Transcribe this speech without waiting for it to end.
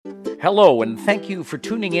Hello, and thank you for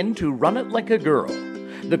tuning in to Run It Like a Girl.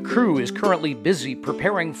 The crew is currently busy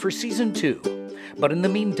preparing for Season 2. But in the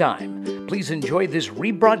meantime, please enjoy this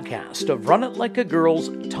rebroadcast of Run It Like a Girl's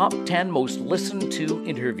Top 10 Most Listened To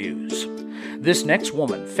Interviews. This next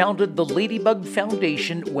woman founded the Ladybug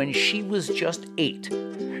Foundation when she was just 8.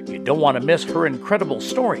 You don't want to miss her incredible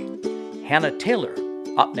story. Hannah Taylor,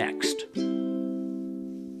 up next.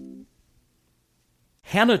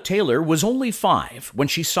 Hannah Taylor was only 5 when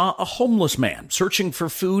she saw a homeless man searching for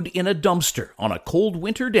food in a dumpster on a cold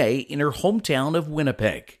winter day in her hometown of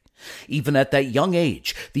Winnipeg. Even at that young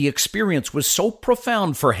age, the experience was so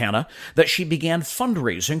profound for Hannah that she began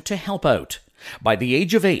fundraising to help out. By the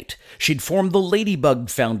age of 8, she'd formed the Ladybug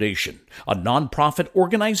Foundation, a nonprofit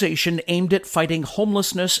organization aimed at fighting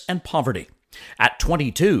homelessness and poverty. At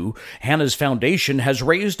 22, Hannah's foundation has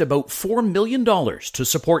raised about $4 million to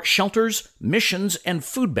support shelters, missions, and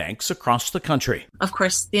food banks across the country. Of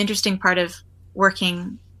course, the interesting part of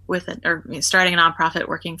working with it, or starting a nonprofit,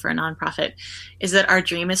 working for a nonprofit, is that our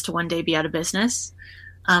dream is to one day be out of business.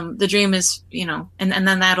 The dream is, and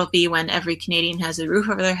then that'll be when every Canadian has a roof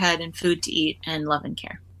over their head and food to eat and love and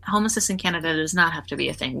care. Homelessness in Canada does not have to be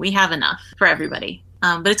a thing. We have enough for everybody.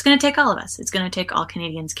 But it's going to take all of us. It's going to take all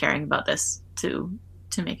Canadians caring about this to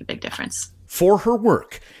make a big difference. For her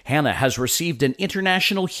work, Hannah has received an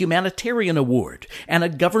International Humanitarian Award and a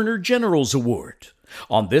Governor General's Award.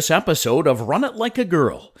 On this episode of Run It Like a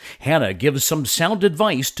Girl, Hannah gives some sound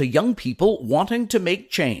advice to young people wanting to make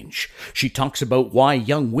change. She talks about why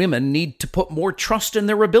young women need to put more trust in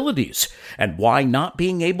their abilities and why not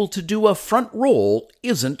being able to do a front roll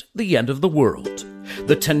isn't the end of the world.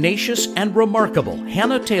 The tenacious and remarkable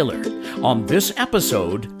Hannah Taylor on this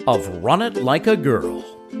episode of Run It Like a Girl.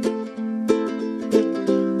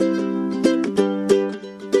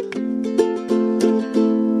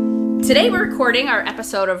 Today we're recording our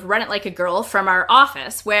episode of Run It Like a Girl from our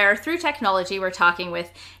office, where through technology we're talking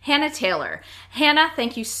with Hannah Taylor. Hannah,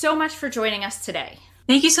 thank you so much for joining us today.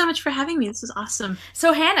 Thank you so much for having me. This is awesome.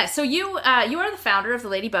 So Hannah, you are the founder of the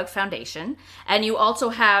Ladybug Foundation, and you also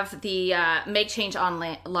have the Make Change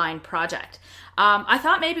Online project. I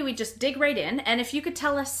thought maybe we'd just dig right in, and if you could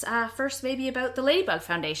tell us first maybe about the Ladybug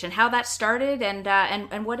Foundation, how that started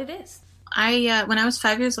and what it is. When I was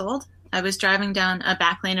 5 years old, I was driving down a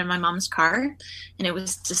back lane in my mom's car, and it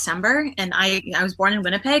was December, and I was born in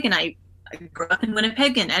Winnipeg, and I grew up in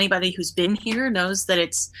Winnipeg, and anybody who's been here knows that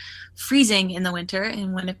it's freezing in the winter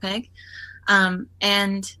in Winnipeg.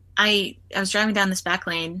 And I was driving down this back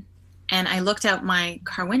lane, and I looked out my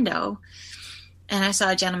car window, and I saw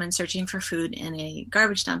a gentleman searching for food in a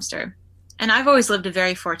garbage dumpster. And I've always lived a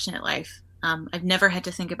very fortunate life. I've never had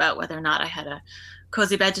to think about whether or not I had a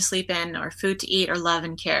cozy bed to sleep in or food to eat or love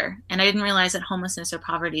and care. And I didn't realize that homelessness or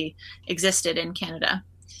poverty existed in Canada.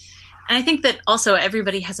 And I think that also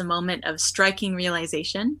everybody has a moment of striking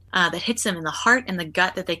realization that hits them in the heart and the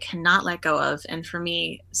gut that they cannot let go of. And for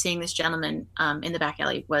me, seeing this gentleman in the back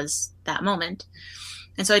alley was that moment.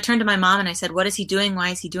 And so I turned to my mom and I said, "What is he doing? Why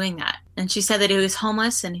is he doing that?" And she said that he was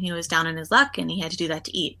homeless and he was down in his luck and he had to do that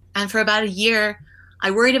to eat. And for about a year,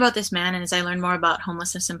 I worried about this man, and as I learned more about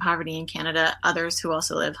homelessness and poverty in Canada, others who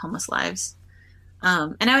also live homeless lives.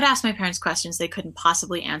 And I would ask my parents questions they couldn't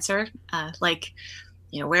possibly answer, like,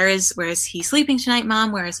 where is he sleeping tonight,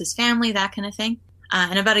 Mom? Where is his family? That kind of thing.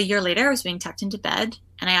 And about a year later, I was being tucked into bed,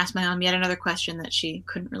 and I asked my mom yet another question that she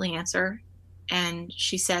couldn't really answer. And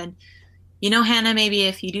she said, "Hannah, maybe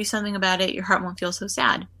if you do something about it, your heart won't feel so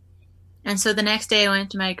sad." And so the next day I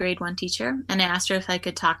went to my grade 1 teacher and I asked her if I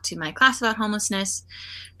could talk to my class about homelessness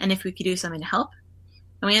and if we could do something to help.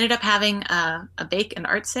 And we ended up having a bake and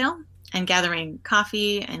art sale and gathering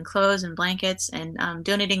coffee and clothes and blankets and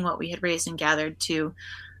donating what we had raised and gathered to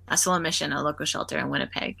a Soul Mission, a local shelter in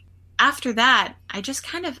Winnipeg. After that, I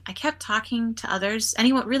kept talking to others,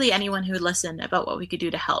 anyone who would listen, about what we could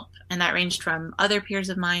do to help. And that ranged from other peers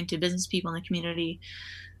of mine to business people in the community.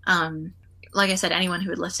 Like I said, anyone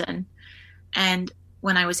who would listen. And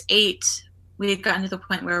when I was 8, we had gotten to the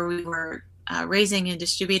point where we were raising and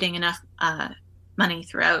distributing enough money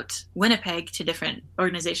throughout Winnipeg to different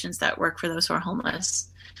organizations that work for those who are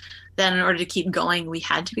homeless. Then in order to keep going, we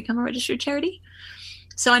had to become a registered charity.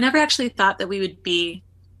 So I never actually thought that we would be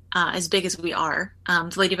as big as we are.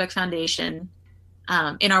 The Ladybug Foundation,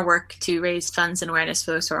 in our work to raise funds and awareness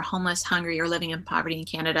for those who are homeless, hungry, or living in poverty in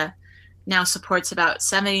Canada, now supports about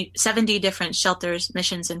 70 different shelters,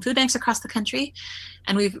 missions, and food banks across the country.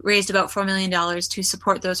 And we've raised about $4 million to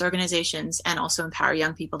support those organizations and also empower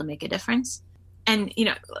young people to make a difference. And,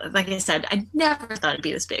 like I said, I never thought it'd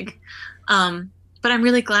be this big. But I'm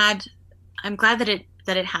really glad. I'm glad that it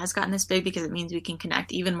that it has gotten this big, because it means we can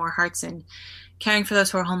connect even more hearts in caring for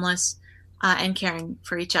those who are homeless and caring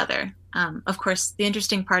for each other. Of course, the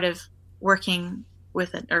interesting part of working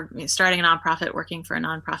with it, or starting a nonprofit, working for a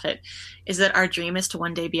nonprofit, is that our dream is to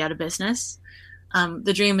one day be out of business.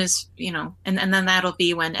 The dream is, and then that'll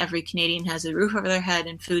be when every Canadian has a roof over their head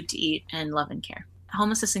and food to eat and love and care.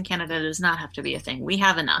 Homelessness in Canada does not have to be a thing. We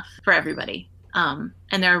have enough for everybody. And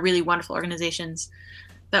there are really wonderful organizations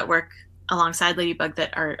that work alongside Ladybug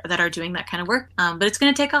that are doing that kind of work. But it's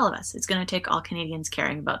going to take all of us. It's going to take all Canadians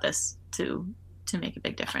caring about this to make a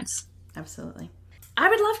big difference. Absolutely. I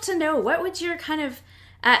would love to know, what would your kind of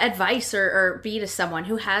advice or be to someone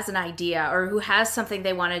who has an idea or who has something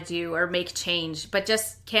they want to do or make change, but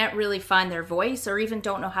just can't really find their voice or even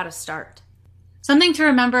don't know how to start? Something to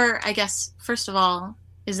remember, I guess, first of all,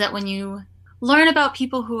 is that when you learn about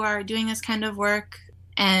people who are doing this kind of work,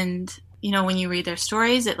 and, when you read their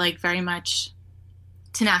stories, it very much,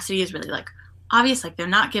 tenacity is really obvious. They're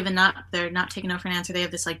not giving up. They're not taking no for an answer. They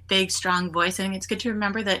have this big, strong voice. I think it's good to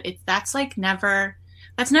remember that that's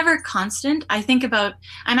never constant. I think about,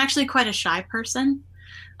 I'm actually quite a shy person.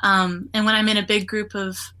 And when I'm in a big group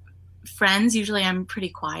of friends, usually I'm pretty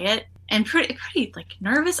quiet and pretty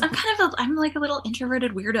nervous. I'm like a little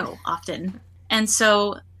introverted weirdo often. And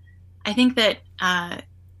so I think that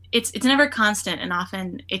it's never constant, and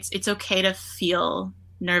often it's okay to feel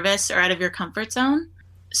nervous or out of your comfort zone.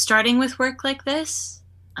 Starting with work like this,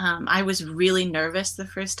 I was really nervous the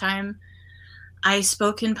first time I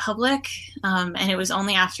spoke in public, and it was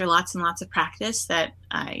only after lots and lots of practice that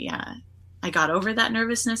I got over that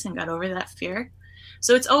nervousness and got over that fear.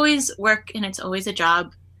 So it's always work, and it's always a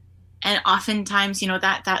job, and oftentimes,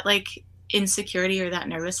 that insecurity or that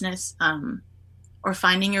nervousness, or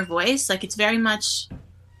finding your voice, it's very much,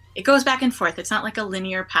 it goes back and forth. It's not like a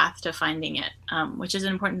linear path to finding it, which is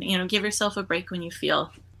important. Give yourself a break when you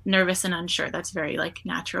feel nervous and unsure. That's very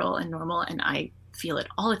natural and normal, and I feel it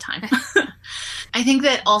all the time. I think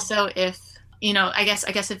that also, if I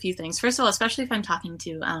guess a few things. First of all, especially if I'm talking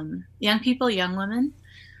to young people, young women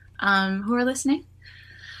who are listening,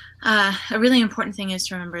 a really important thing is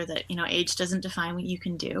to remember that age doesn't define what you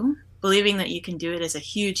can do. Believing that you can do it is a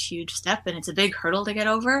huge, huge step, and it's a big hurdle to get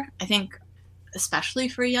over. I think, especially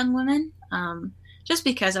for young women, just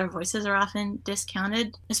because our voices are often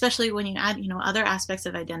discounted, especially when you add other aspects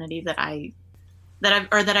of identity that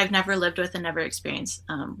I've never lived with and never experienced.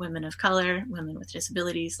 Women of color, women with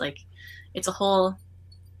disabilities, it's a whole,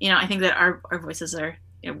 I think that our voices are,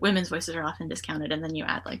 women's voices are often discounted. And then you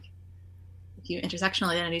add a few intersectional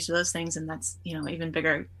identities to those things, and that's, even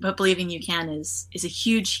bigger. But believing you can is a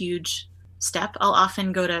huge, huge step. I'll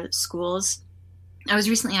often go to schools. I was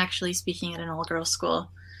recently actually speaking at an all-girls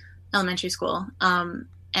school, elementary school.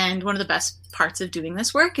 And one of the best parts of doing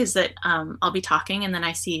this work is that I'll be talking, and then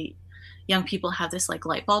I see young people have this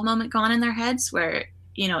light bulb moment go on in their heads where,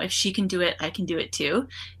 if she can do it, I can do it too.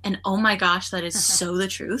 And oh my gosh, that is so the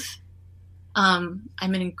truth. I'm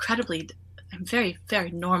very,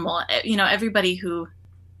 very normal.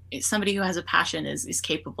 Somebody who has a passion is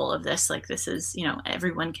capable of this. This is,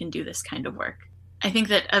 everyone can do this kind of work. I think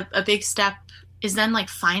that a big step is then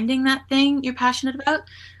finding that thing you're passionate about.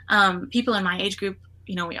 People in my age group,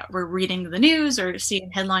 we're reading the news or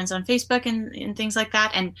seeing headlines on Facebook and things like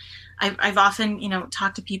that. And I've often,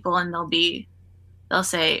 talked to people, and they'll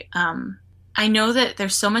say, I know that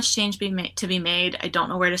there's so much change to be made. I don't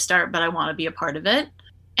know where to start, but I want to be a part of it.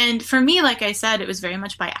 And for me, like I said, it was very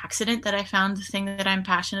much by accident that I found the thing that I'm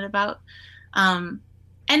passionate about. And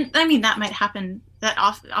I mean, that might happen. That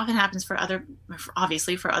often happens for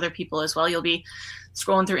other people as well. You'll be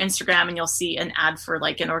scrolling through Instagram and you'll see an ad for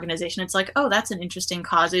an organization. It's oh, that's an interesting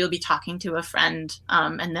cause. Or you'll be talking to a friend,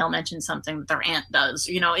 and they'll mention something that their aunt does.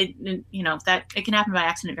 That it can happen by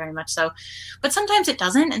accident very much so, but sometimes it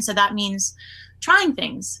doesn't. And so that means trying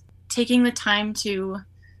things, taking the time to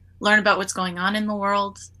learn about what's going on in the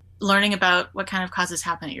world, learning about what kind of causes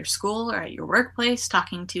happen at your school or at your workplace,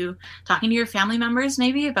 talking to your family members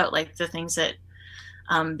maybe about the things that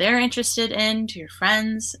they're interested in, to your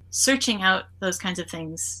friends. Searching out those kinds of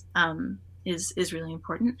things is really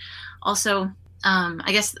important. Also,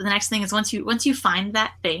 I guess the next thing is once you find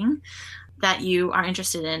that thing that you are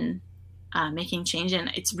interested in making change in,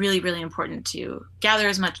 it's really, really important to gather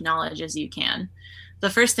as much knowledge as you can.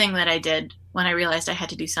 The first thing that I did when I realized I had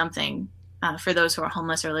to do something for those who are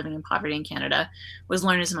homeless or living in poverty in Canada was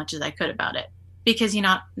learn as much as I could about it. Because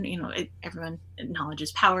everyone, knowledge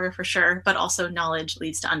is power for sure, but also knowledge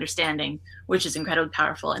leads to understanding, which is incredibly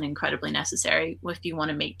powerful and incredibly necessary if you want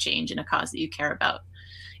to make change in a cause that you care about.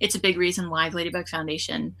 It's a big reason why Ladybug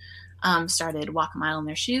Foundation started Walk a Mile in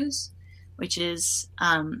Their Shoes, which is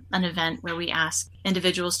an event where we ask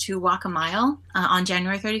individuals to walk a mile on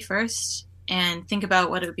January 31st and think about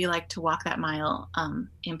what it would be like to walk that mile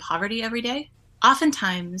in poverty every day.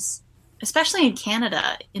 Oftentimes, especially in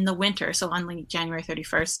Canada in the winter, so on like January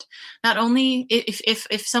 31st, not only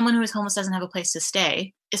if someone who is homeless doesn't have a place to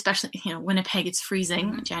stay, especially, Winnipeg, it's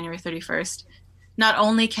freezing January 31st, not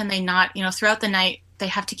only can they not, throughout the night, they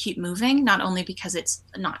have to keep moving, not only because it's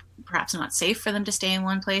perhaps not safe for them to stay in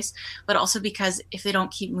one place, but also because if they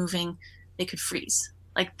don't keep moving, they could freeze.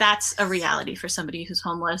 Like, that's a reality for somebody who's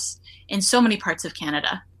homeless in so many parts of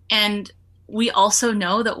Canada. And we also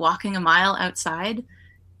know that walking a mile outside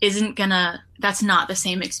that's not the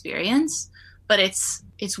same experience, but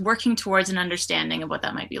it's working towards an understanding of what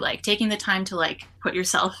that might be like, taking the time to like put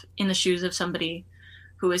yourself in the shoes of somebody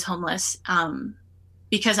who is homeless,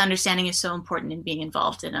 because understanding is so important in being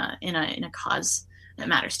involved in a cause that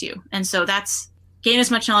matters to you. And so that's gain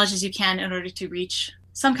as much knowledge as you can in order to reach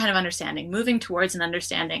some kind of understanding, moving towards an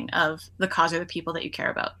understanding of the cause or the people that you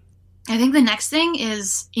care about. I think the next thing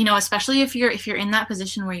is, especially if you're in that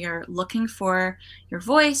position where you're looking for your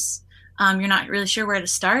voice, you're not really sure where to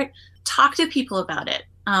start, talk to people about it.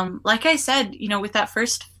 Like I said, with that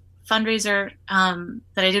first fundraiser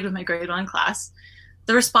that I did with my grade 1 class,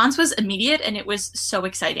 the response was immediate and it was so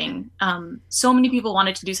exciting. So many people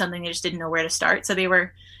wanted to do something, they just didn't know where to start. So they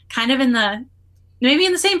were kind of maybe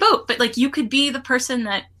in the same boat, but like you could be the person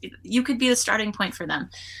you could be the starting point for them.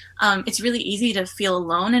 It's really easy to feel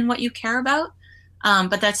alone in what you care about,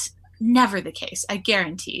 but that's never the case, I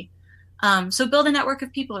guarantee. So build a network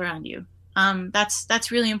of people around you.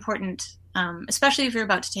 That's really important, especially if you're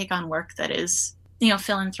about to take on work that is,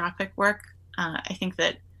 philanthropic work. I think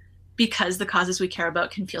that because the causes we care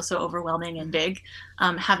about can feel so overwhelming and big,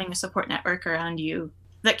 having a support network around you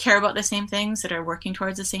that care about the same things, that are working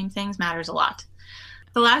towards the same things, matters a lot.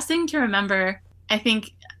 The last thing to remember, I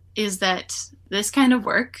think, is that this kind of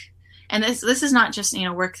work, and this is not just,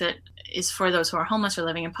 work that is for those who are homeless or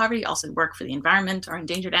living in poverty, also work for the environment or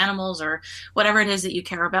endangered animals or whatever it is that you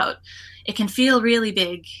care about. It can feel really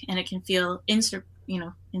big and it can feel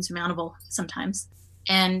insurmountable sometimes.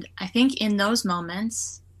 And I think in those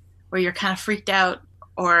moments where you're kind of freaked out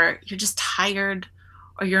or you're just tired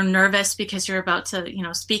or you're nervous because you're about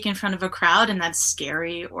to, speak in front of a crowd and that's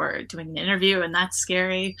scary, or doing an interview and that's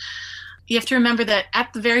scary, you have to remember that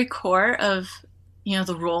at the very core of,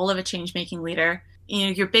 the role of a change-making leader,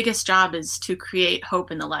 your biggest job is to create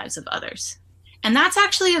hope in the lives of others. And that's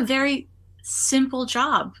actually a very simple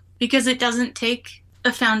job because it doesn't take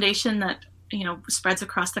a foundation that, spreads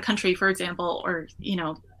across the country, for example, or,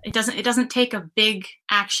 it doesn't take a big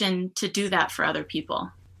action to do that for other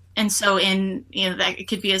people. And so that it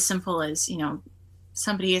could be as simple as,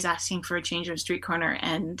 somebody is asking for a change at a street corner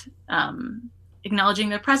and acknowledging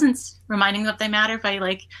their presence, reminding them that they matter by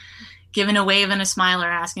like giving a wave and a smile or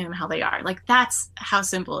asking them how they are. Like, that's how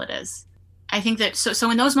simple it is. I think that,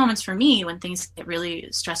 so in those moments for me, when things get really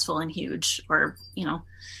stressful and huge, or,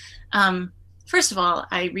 first of all,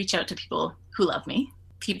 I reach out to people who love me,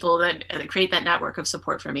 people that create that network of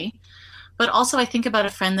support for me. But also I think about a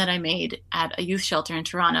friend that I made at a youth shelter in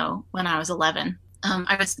Toronto when I was 11.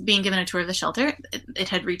 I was being given a tour of the shelter.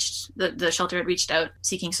 The shelter had reached out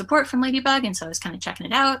seeking support from Ladybug, and so I was kind of checking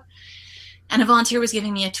it out. And a volunteer was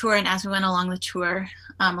giving me a tour, and as we went along the tour,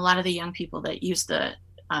 a lot of the young people that use the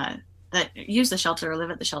shelter or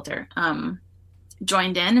live at the shelter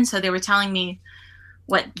joined in, and so they were telling me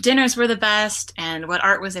what dinners were the best and what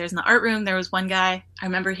art was there in the art room. There was one guy, I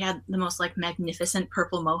remember he had the most like magnificent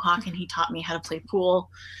purple mohawk, and he taught me how to play pool.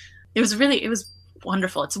 It was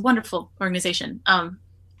wonderful. It's a wonderful organization.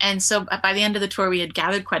 And so by the end of the tour, we had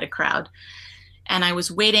gathered quite a crowd, and I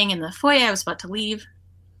was waiting in the foyer. I was about to leave,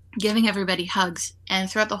 giving everybody hugs. And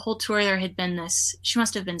throughout the whole tour, there had been she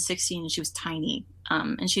must have been 16, and she was tiny.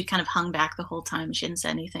 And she'd kind of hung back the whole time. She hadn't said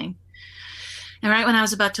anything. And right when I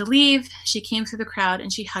was about to leave, she came through the crowd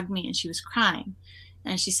and she hugged me and she was crying.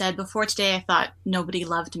 And she said, "Before today, I thought nobody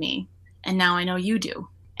loved me. And now I know you do."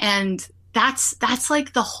 And that's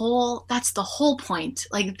like the whole point.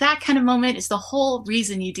 Like, that kind of moment is the whole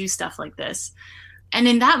reason you do stuff like this. And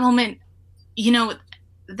in that moment,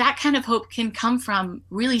 that kind of hope can come from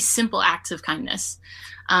really simple acts of kindness.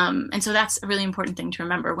 And so that's a really important thing to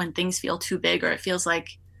remember when things feel too big or it feels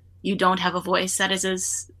like you don't have a voice.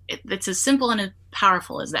 It's as simple and as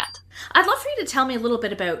powerful as that. I'd love for you to tell me a little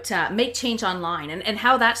bit about Make Change Online and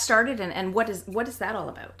how that started and what is that all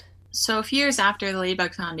about? So a few years after the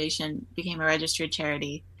Ladybug Foundation became a registered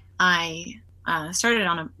charity, I started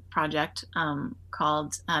on a project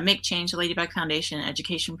called Make Change, the Ladybug Foundation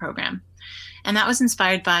Education Program. And that was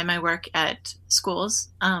inspired by my work at schools.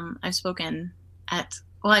 I've spoken at,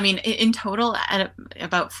 in total at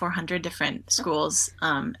about 400 different schools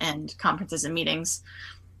and conferences and meetings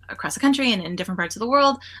across the country and in different parts of the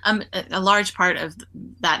world. A large part of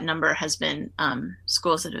that number has been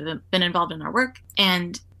schools that have been involved in our work.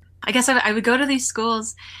 And I guess I would go to these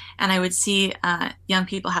schools and I would see young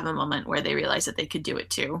people have a moment where they realize that they could do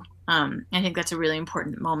it too. I think that's a really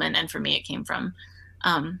important moment. And for me, it came from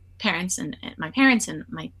parents and my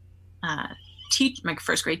my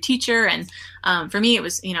first grade teacher. And for me, it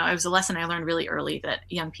was a lesson I learned really early that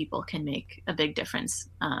young people can make a big difference.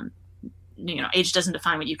 Age doesn't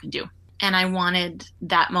define what you can do. And I wanted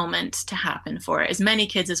that moment to happen for as many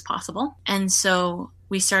kids as possible. And so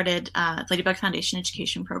we started Ladybug Foundation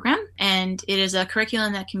Education Program. And it is a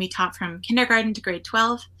curriculum that can be taught from kindergarten to grade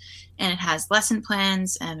 12. And it has lesson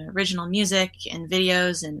plans and original music and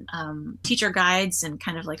videos and teacher guides and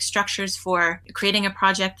kind of like structures for creating a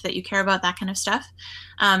project that you care about, that kind of stuff.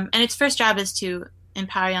 And its first job is to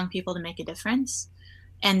empower young people to make a difference.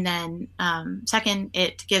 And then second,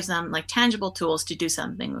 it gives them like tangible tools to do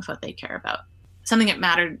something with what they care about. Something that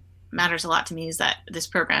matters a lot to me is that this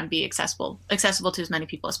program be accessible to as many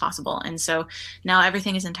people as possible. And so now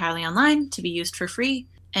everything is entirely online to be used for free.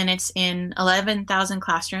 And it's in 11,000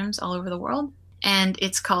 classrooms all over the world. And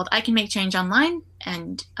it's called I Can Make Change Online.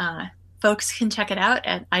 And folks can check it out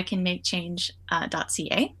at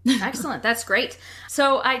icanmakechange.ca. Excellent. That's great.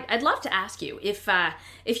 So I'd love to ask you if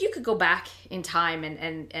you could go back in time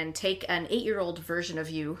and take an 8-year-old version of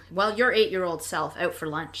you, your 8-year-old self out for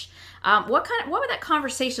lunch, what would that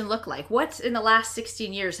conversation look like? What in the last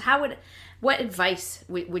 16 years, what advice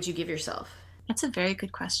would you give yourself? That's a very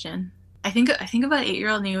good question. I think about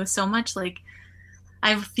 8-year-old me with so much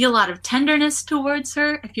I feel a lot of tenderness towards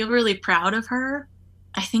her. I feel really proud of her.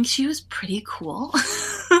 I think she was pretty cool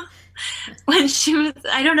when she was,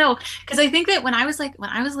 I don't know. Cause I think that when I was a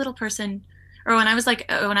little person or when I was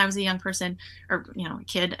a young person or, a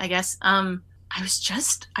kid, I guess, I was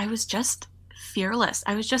just fearless.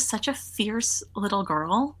 I was just such a fierce little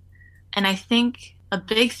girl. And I think a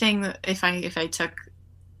big thing that if I took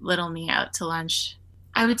little me out to lunch,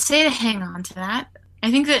 I would say to hang on to that.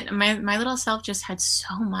 I think that my little self just had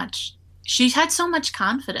so much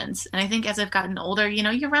confidence. And I think as I've gotten older,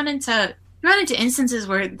 you run into instances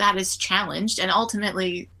where that is challenged. And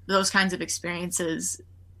ultimately those kinds of experiences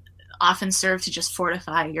often serve to just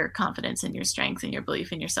fortify your confidence and your strength and your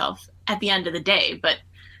belief in yourself at the end of the day. But,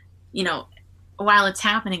 while it's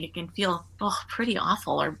happening, it can feel pretty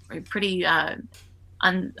awful or pretty, I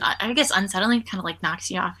guess unsettling, kind of like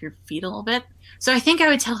knocks you off your feet a little bit. So I think I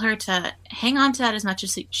would tell her to hang on to that as much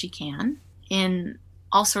as she can in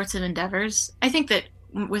all sorts of endeavors. I think that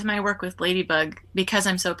with my work with Ladybug, because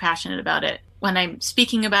I'm so passionate about it, when I'm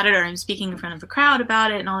speaking about it or I'm speaking in front of a crowd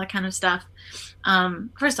about it and all that kind of stuff,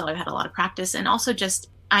 first of all, I've had a lot of practice. And also just,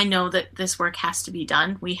 I know that this work has to be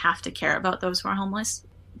done. We have to care about those who are homeless.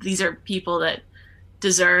 These are people that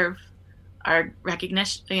deserve our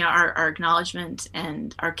recognition, our acknowledgement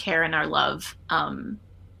and our care and our love,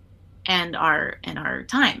 and our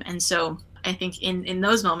time. And so I think in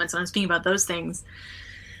those moments when I'm speaking about those things,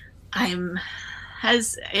 I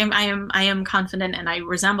am confident and I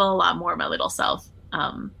resemble a lot more my little self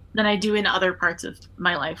than I do in other parts of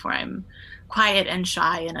my life where I'm quiet and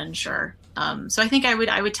shy and unsure. So I think I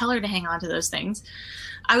would tell her to hang on to those things.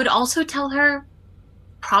 I would also tell her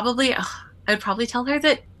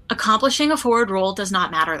that accomplishing a forward roll does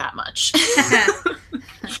not matter that much.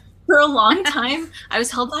 For a long time, I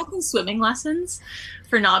was held back in swimming lessons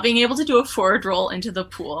for not being able to do a forward roll into the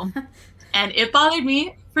pool. And it bothered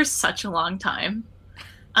me for such a long time.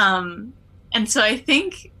 And so I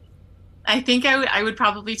think I would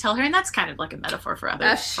probably tell her, and that's kind of like a metaphor for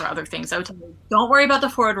other things. I would tell her, don't worry about the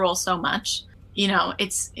forward roll so much.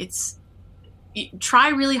 Try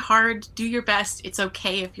really hard, do your best. It's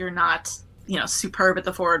okay if you're not, superb at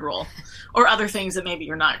the forward roll or other things that maybe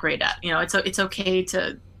you're not great at. It's okay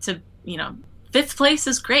to 5th place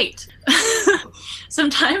is great.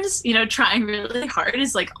 Sometimes, trying really hard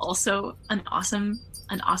is also an awesome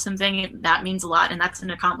thing. That means a lot. And that's an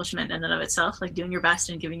accomplishment in and of itself, doing your best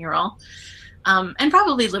and giving your all. And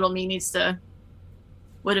probably little me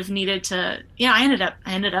would have needed to, I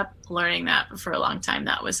ended up learning that for a long time.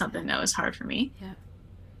 That was something that was hard for me. Yeah.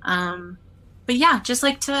 But yeah, just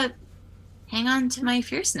to hang on to my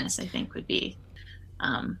fierceness, I think would be,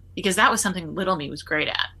 because that was something little me was great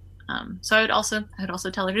at. So I would also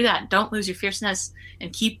tell her to do that. Don't lose your fierceness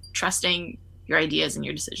and keep trusting your ideas and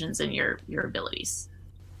your decisions and your abilities.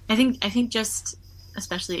 I think just,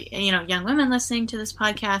 especially, young women listening to this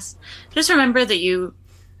podcast, just remember that you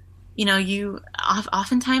you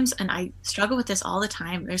oftentimes, and I struggle with this all the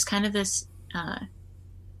time, there's kind of this,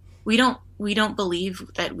 we don't believe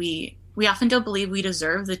that we often don't believe we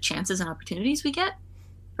deserve the chances and opportunities we get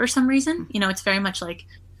for some reason. It's very much like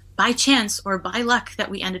by chance or by luck that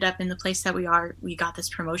we ended up in the place that we are. We got this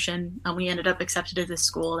promotion, we ended up accepted at this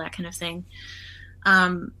school, that kind of thing.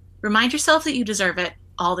 Remind yourself that you deserve it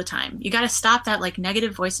all the time. You got to stop that like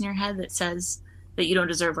negative voice in your head that says that you don't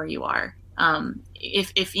deserve where you are.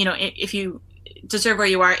 If you deserve where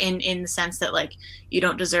you are in the sense that like you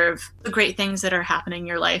don't deserve the great things that are happening in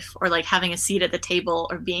your life, or like having a seat at the table,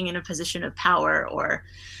 or being in a position of power, or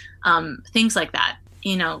things like that.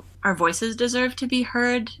 Our voices deserve to be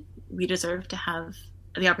heard. We deserve to have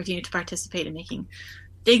the opportunity to participate in making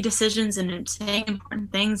big decisions and saying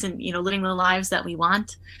important things, and living the lives that we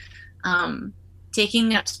want.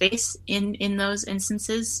 Taking up space in those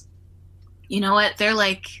instances, they're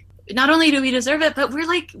like, not only do we deserve it, but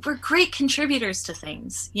we're great contributors to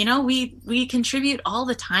things. We contribute all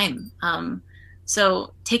the time.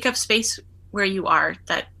 So take up space where you are.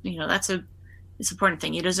 That it's an important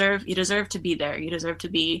thing. You deserve to be there. You deserve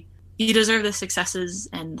the successes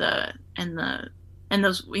and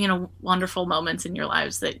those wonderful moments in your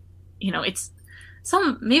lives that it's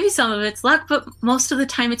maybe some of it's luck, but most of the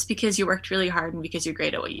time it's because you worked really hard and because you're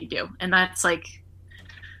great at what you do. And that's like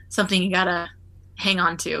something you gotta hang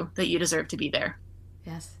on to, that you deserve to be there.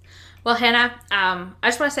 Yes. Well, Hannah, I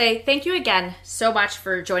just want to say thank you again so much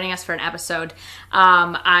for joining us for an episode.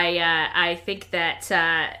 I think that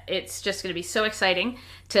it's just going to be so exciting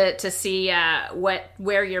to see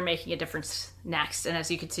where you're making a difference next, and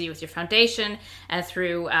as you continue with your foundation and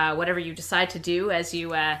through whatever you decide to do as you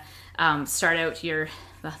start out your.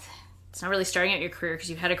 It's not really starting out your career because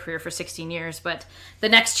you've had a career for 16 years, but the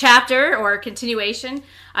next chapter or continuation,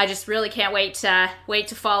 I just really can't wait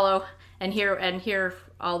to follow and hear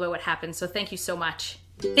all about what happens. So thank you so much.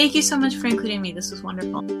 Thank you so much for including me. This was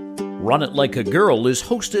wonderful. Run It Like a Girl is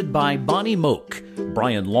hosted by Bonnie Moak.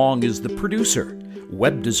 Brian Long is the producer.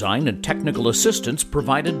 Web design and technical assistance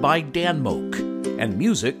provided by Dan Moak. And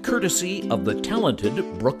music courtesy of the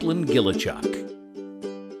talented Brooklyn Gillichuk.